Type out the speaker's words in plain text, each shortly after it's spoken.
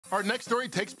Our next story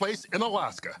takes place in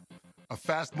Alaska. A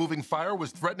fast-moving fire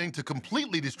was threatening to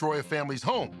completely destroy a family's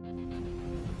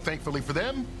home. Thankfully for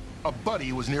them, a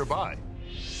buddy was nearby.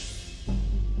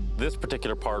 This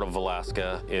particular part of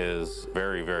Alaska is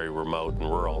very, very remote and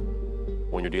rural.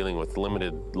 When you're dealing with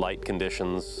limited light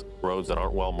conditions, roads that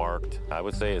aren't well marked, I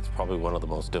would say it's probably one of the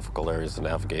most difficult areas to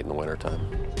navigate in the wintertime.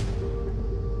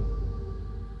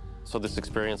 So this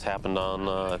experience happened on,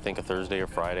 I think, a Thursday or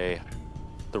Friday.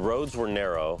 The roads were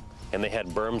narrow, and they had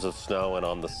berms of snow, and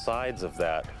on the sides of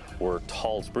that were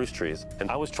tall spruce trees. And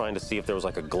I was trying to see if there was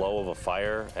like a glow of a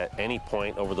fire at any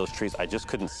point over those trees. I just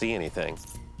couldn't see anything.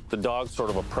 The dog sort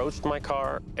of approached my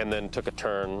car and then took a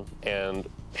turn and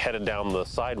headed down the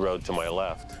side road to my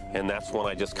left. And that's when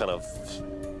I just kind of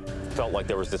felt like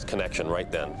there was this connection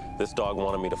right then. This dog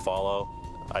wanted me to follow.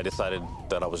 I decided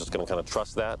that I was just gonna kind of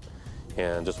trust that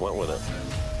and just went with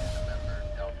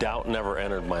it. Doubt never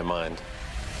entered my mind.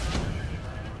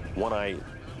 When I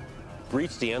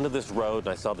reached the end of this road and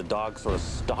I saw the dog sort of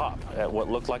stop at what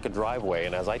looked like a driveway,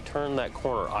 and as I turned that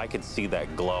corner, I could see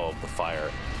that glow of the fire.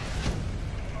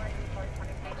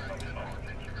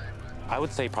 I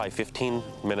would say probably 15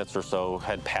 minutes or so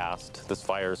had passed. This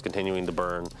fire is continuing to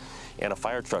burn, and a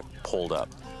fire truck pulled up.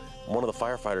 One of the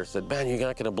firefighters said, "Man, you're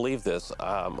not gonna believe this.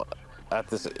 At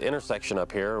this intersection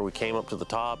up here, we came up to the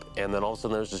top, and then all of a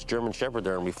sudden there's this German Shepherd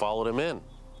there, and we followed him in."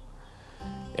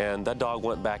 And that dog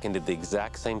went back and did the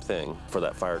exact same thing for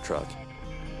that fire truck.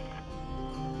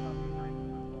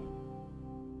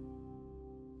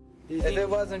 If it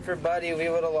wasn't for Buddy, we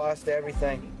would have lost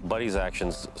everything. Buddy's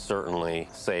actions certainly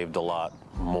saved a lot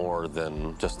more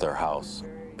than just their house.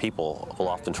 People will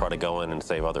often try to go in and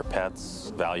save other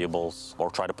pets, valuables, or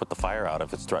try to put the fire out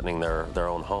if it's threatening their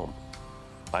own home.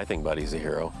 I think Buddy's a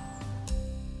hero.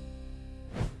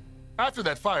 After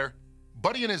that fire,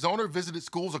 Buddy and his owner visited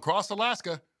schools across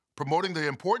Alaska, promoting the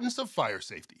importance of fire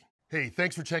safety. Hey,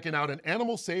 thanks for checking out An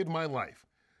Animal Saved My Life.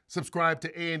 Subscribe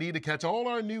to A&E to catch all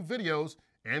our new videos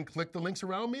and click the links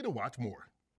around me to watch more.